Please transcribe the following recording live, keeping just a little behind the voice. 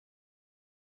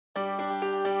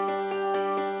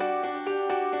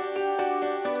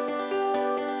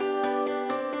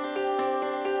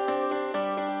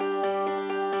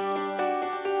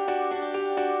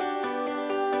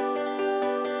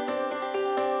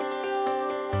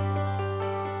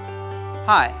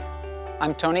Hi,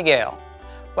 I'm Tony Gale.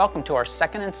 Welcome to our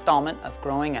second installment of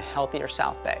Growing a Healthier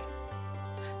South Bay.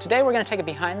 Today we're going to take a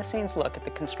behind-the-scenes look at the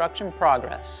construction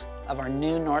progress of our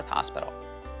new North Hospital.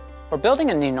 We're building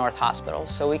a new North Hospital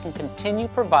so we can continue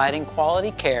providing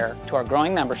quality care to our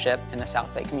growing membership in the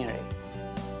South Bay community.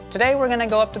 Today we're going to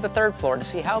go up to the third floor to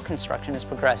see how construction is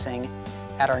progressing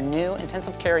at our new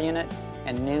intensive care unit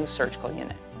and new surgical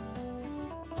unit.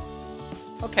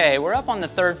 Okay, we're up on the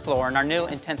third floor in our new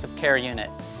intensive care unit,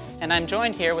 and I'm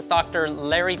joined here with Dr.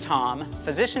 Larry Tom,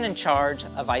 physician in charge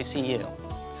of ICU.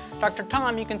 Dr.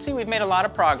 Tom, you can see we've made a lot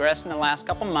of progress in the last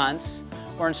couple months.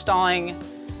 We're installing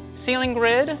ceiling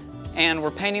grid and we're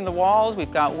painting the walls.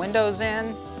 We've got windows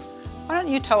in. Why don't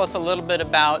you tell us a little bit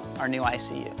about our new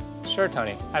ICU? Sure,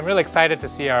 Tony. I'm really excited to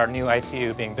see our new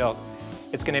ICU being built.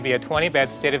 It's going to be a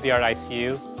 20-bed state-of-the-art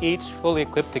ICU, each fully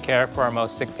equipped to care for our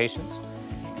most sick patients.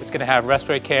 It's going to have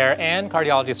respiratory care and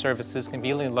cardiology services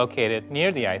conveniently located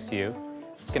near the ICU.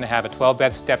 It's going to have a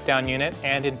 12-bed step-down unit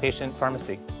and inpatient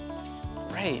pharmacy.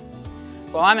 Great.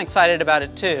 Well, I'm excited about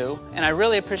it too, and I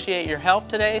really appreciate your help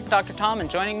today, Dr. Tom, in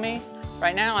joining me.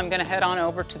 Right now, I'm going to head on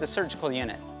over to the surgical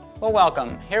unit. Well,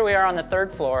 welcome. Here we are on the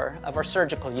third floor of our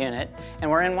surgical unit,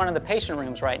 and we're in one of the patient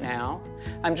rooms right now.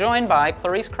 I'm joined by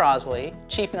Clarice Crosley,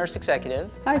 Chief Nurse Executive.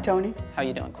 Hi, Tony. How are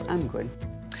you doing, Clarice? I'm good.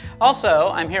 Also,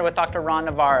 I'm here with Dr. Ron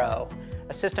Navarro,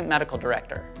 Assistant Medical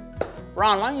Director.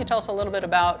 Ron, why don't you tell us a little bit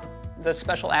about the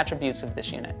special attributes of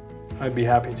this unit? I'd be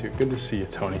happy to. Good to see you,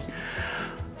 Tony.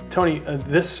 Tony,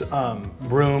 this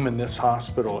room in this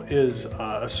hospital is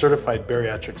a certified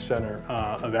bariatric center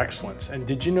of excellence. And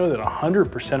did you know that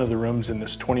 100% of the rooms in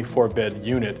this 24-bed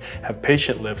unit have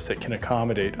patient lifts that can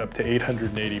accommodate up to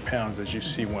 880 pounds, as you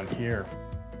see one here?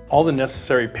 All the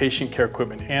necessary patient care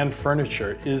equipment and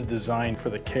furniture is designed for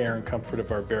the care and comfort of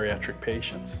our bariatric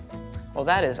patients. Well,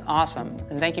 that is awesome,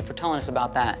 and thank you for telling us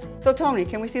about that. So, Tony,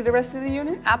 can we see the rest of the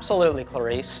unit? Absolutely,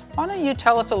 Clarice. Why don't you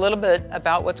tell us a little bit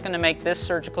about what's going to make this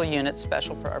surgical unit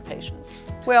special for our patients?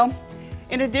 Well,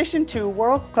 in addition to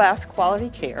world-class quality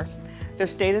care,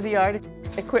 there's state-of-the-art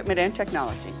equipment and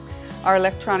technology. Our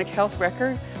electronic health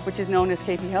record, which is known as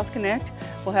KP Health Connect,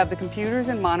 will have the computers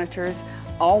and monitors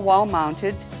all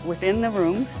wall-mounted within the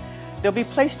rooms. They'll be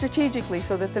placed strategically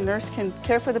so that the nurse can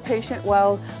care for the patient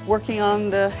while working on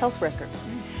the health record.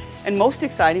 And most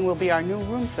exciting will be our new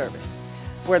room service,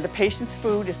 where the patient's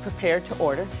food is prepared to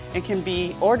order and can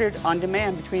be ordered on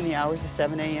demand between the hours of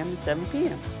 7 a.m. and 7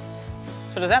 p.m.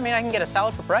 So does that mean I can get a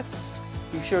salad for breakfast?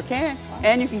 You sure can. Wow.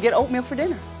 And you can get oatmeal for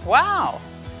dinner. Wow.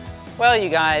 Well, you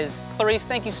guys, Clarice,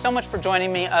 thank you so much for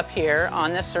joining me up here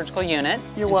on this surgical unit.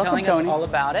 You're and welcome, telling Tony. us all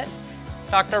about it.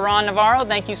 Dr. Ron Navarro,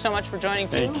 thank you so much for joining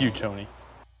too. Thank you, Tony.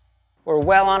 We're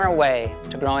well on our way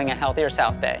to growing a healthier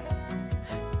South Bay.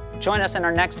 Join us in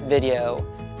our next video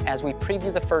as we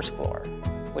preview the first floor,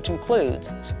 which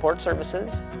includes support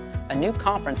services, a new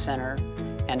conference center,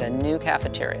 and a new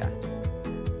cafeteria.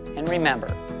 And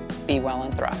remember, be well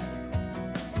and thrive.